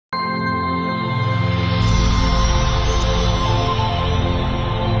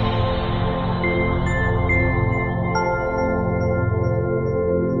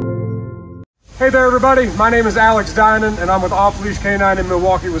Hey there everybody, my name is Alex Dinan and I'm with Off-Leash Canine in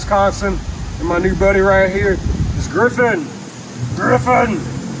Milwaukee, Wisconsin. And my new buddy right here is Gryffin. Griff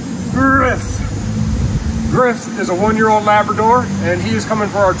is a 1-year-old Labrador and he is coming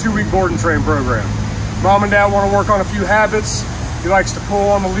for our 2-week board and train program. Mom and Dad want to work on a few habits. He likes to pull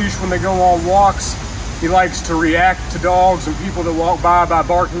on the leash when they go on walks. He likes to react to dogs and people that walk by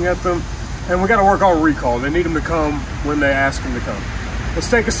barking at them. And we got to work on recall. They need him to come when they ask him to come. Let's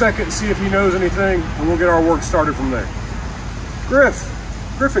take a second and see if he knows anything, and we'll get our work started from there.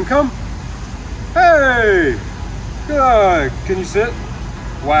 Gryffin, come. Hey, good. Can you sit?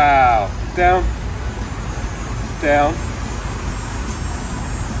 Wow. Down. Down.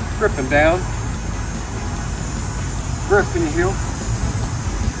 Gryffin, down. Griff, can you heel?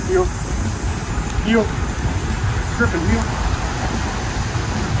 Heel. Heel. Gryffin, heel.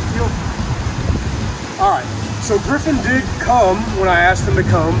 Heel. All right. So Gryffin did come when I asked him to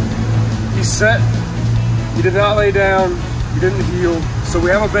come. He sat, he did not lay down, he didn't heel. So we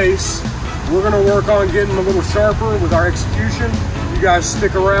have a base. We're gonna work on getting a little sharper with our execution. You guys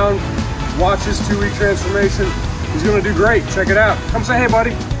stick around, watch his 2-week transformation. He's gonna do great, check it out. Come say hey,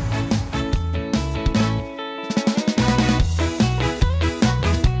 buddy.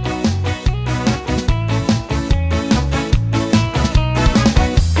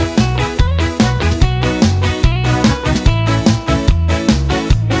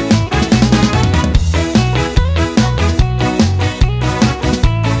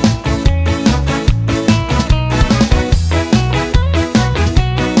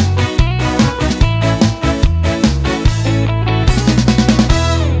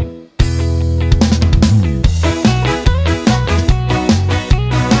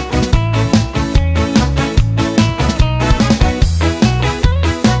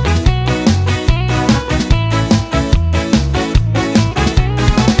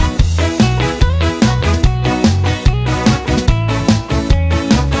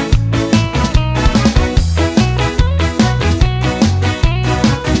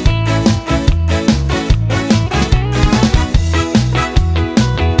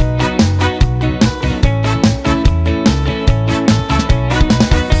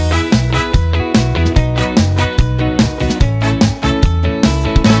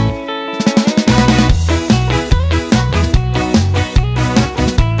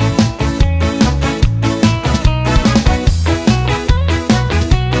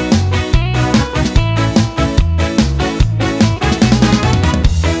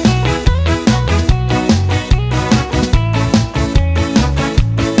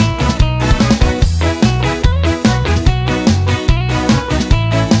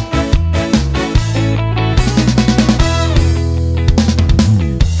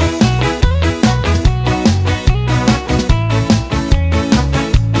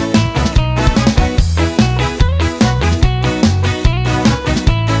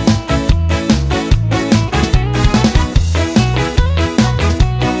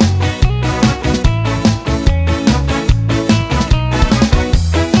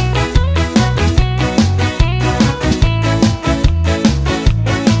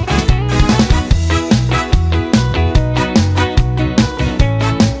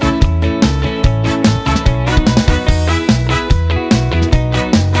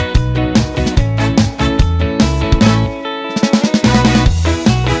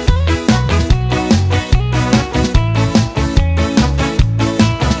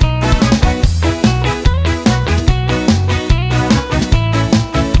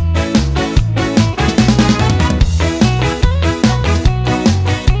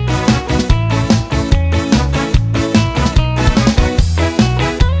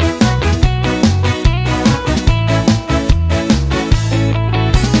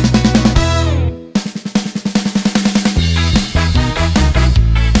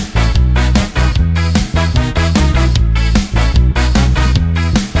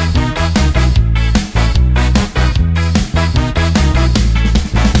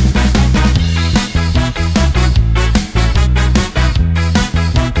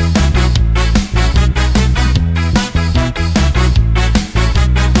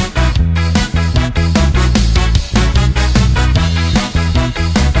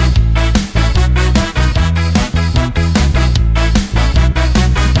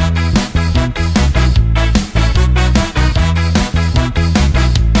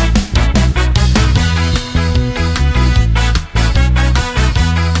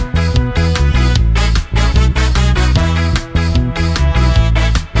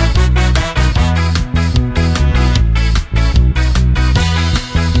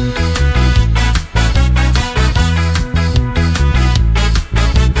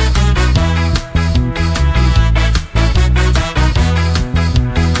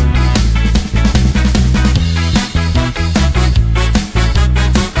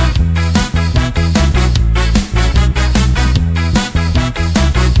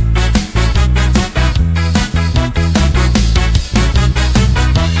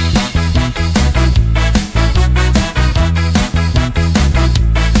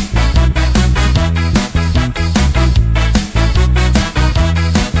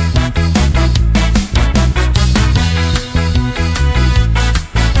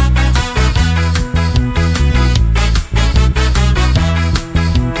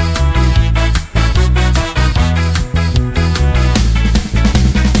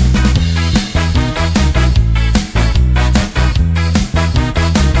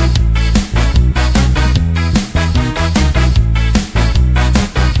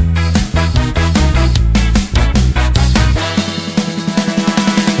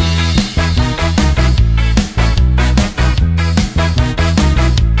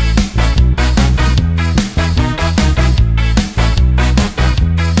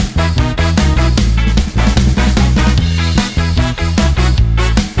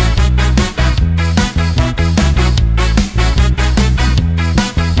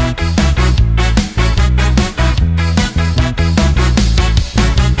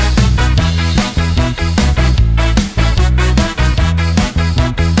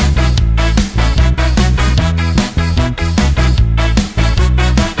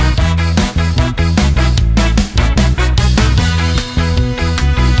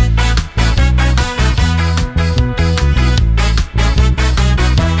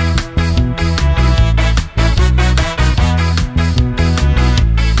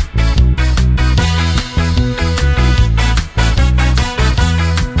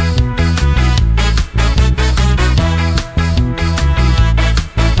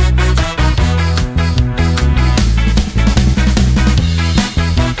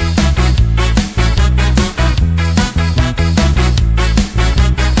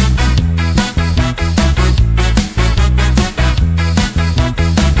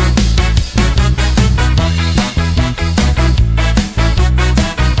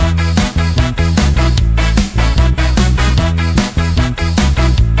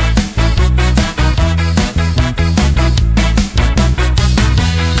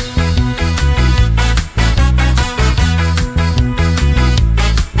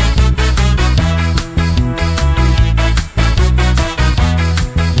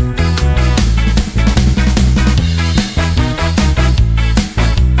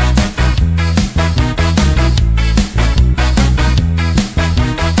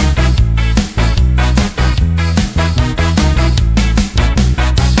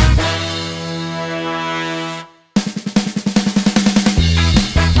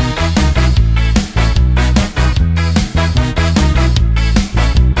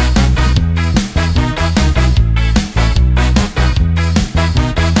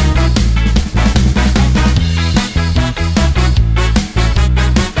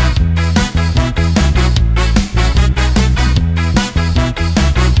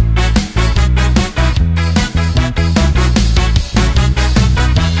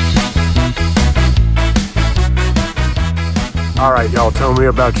 All right, y'all, tell me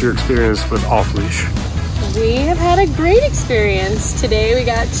about your experience with off-leash. We have had a great experience. Today we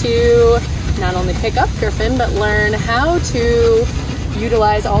got to not only pick up Gryffin, but learn how to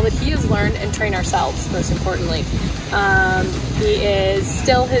utilize all that he has learned and train ourselves, most importantly. He is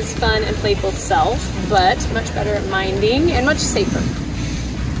still his fun and playful self, but much better at minding and much safer.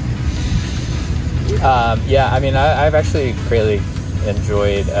 Yeah, I mean, I've actually greatly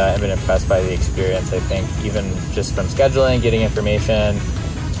enjoyed and been impressed by the experience. I think even just from scheduling, getting information,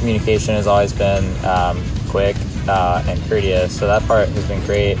 communication has always been quick and courteous, so that part has been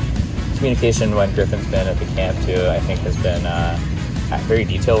great. Communication when Gryffin's been at the camp too, I think has been very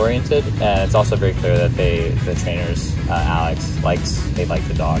detail oriented, and it's also very clear that the trainers, Alex, they like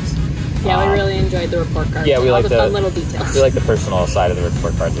the dogs. Yeah, we really enjoyed the report cards. Yeah, we like the fun little details. We like the personal side of the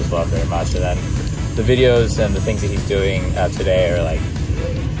report cards as well very much, and then the videos and the things that he's doing today are like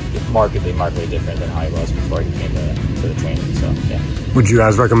markedly different than how he was before he came to the training. So yeah. Would you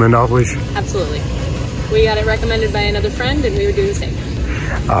guys recommend off-leash? Absolutely. We got it recommended by another friend, and we would do the same.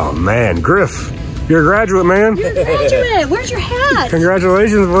 Oh man, Griff, you're a graduate, man. You're a graduate. Where's your hat?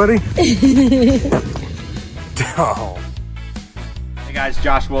 Congratulations, buddy. Oh. Hey guys,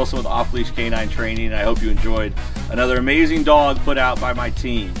 Josh Wilson with Off-Leash Canine Training. I hope you enjoyed another amazing dog put out by my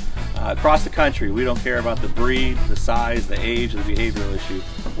team. Across the country, we don't care about the breed, the size, the age, or the behavioral issue.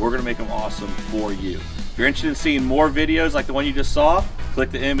 We're going to make them awesome for you. If you're interested in seeing more videos like the one you just saw, click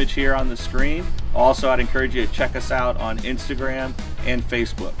the image here on the screen. Also, I'd encourage you to check us out on Instagram and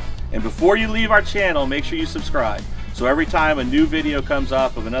Facebook. And before you leave our channel, make sure you subscribe. So every time a new video comes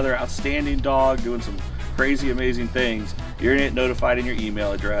up of another outstanding dog doing some crazy, amazing things, you're going to get notified in your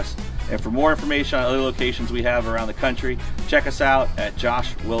email address. And for more information on other locations we have around the country, check us out at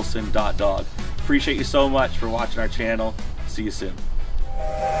joshwilson.dog. Appreciate you so much for watching our channel. See you soon.